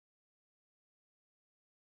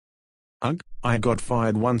Ugh, I got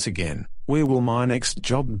fired once again. Where will my next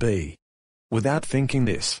job be? Without thinking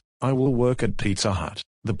this, I will work at Pizza Hut,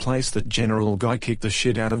 the place that General Guy kicked the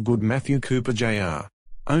shit out of good Matthew Koopa Jr.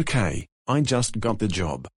 Okay, I just got the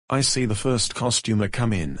job. I see the first costumer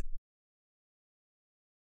come in.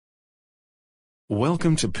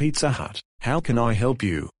 Welcome to Pizza Hut. How can I help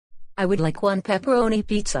you? I would like one pepperoni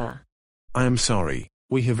pizza. I am sorry,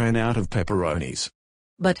 we have ran out of pepperonis.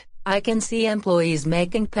 But, I can see employees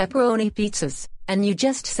making pepperoni pizzas, and you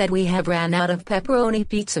just said we have ran out of pepperoni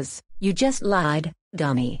pizzas. You just lied,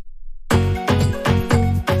 dummy.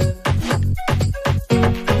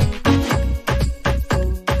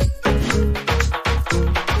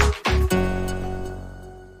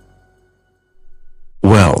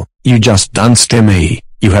 Well, you just dunced me.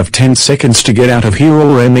 You have 10 seconds to get out of here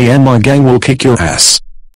or me and my gang will kick your ass.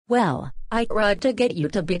 Well, I tried to get you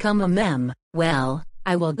to become a mem. Well,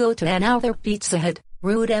 I will go to another Pizza Hut,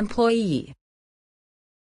 rude employee.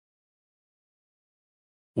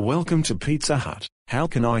 Welcome to Pizza Hut. How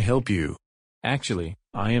can I help you? Actually,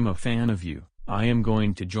 I am a fan of you. I am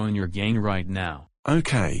going to join your gang right now.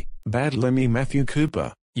 Okay, bad Lemmy Matthew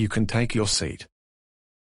Koopa, you can take your seat.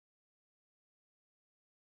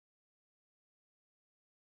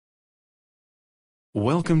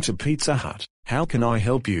 Welcome to Pizza Hut. How can I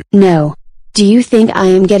help you? No. Do you think I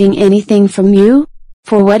am getting anything from you?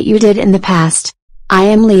 For what you did in the past. I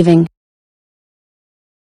am leaving.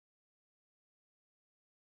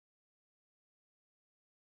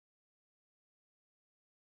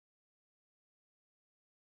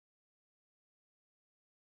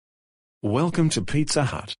 Welcome to Pizza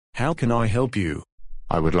Hut. How can I help you?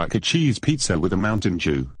 I would like a cheese pizza with a Mountain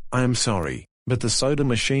Dew. I am sorry, but the soda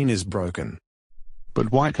machine is broken.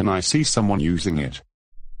 But why can I see someone using it?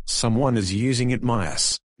 Someone is using it, my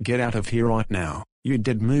ass. Get out of here right now, you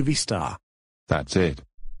dead movie star. That's it.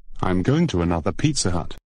 I'm going to another Pizza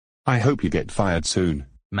Hut. I hope you get fired soon.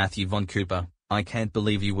 Matthew Von Koopa, I can't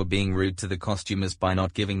believe you were being rude to the costumers by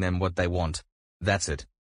not giving them what they want. That's it.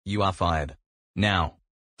 You are fired. Now,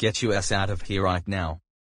 get your ass out of here right now.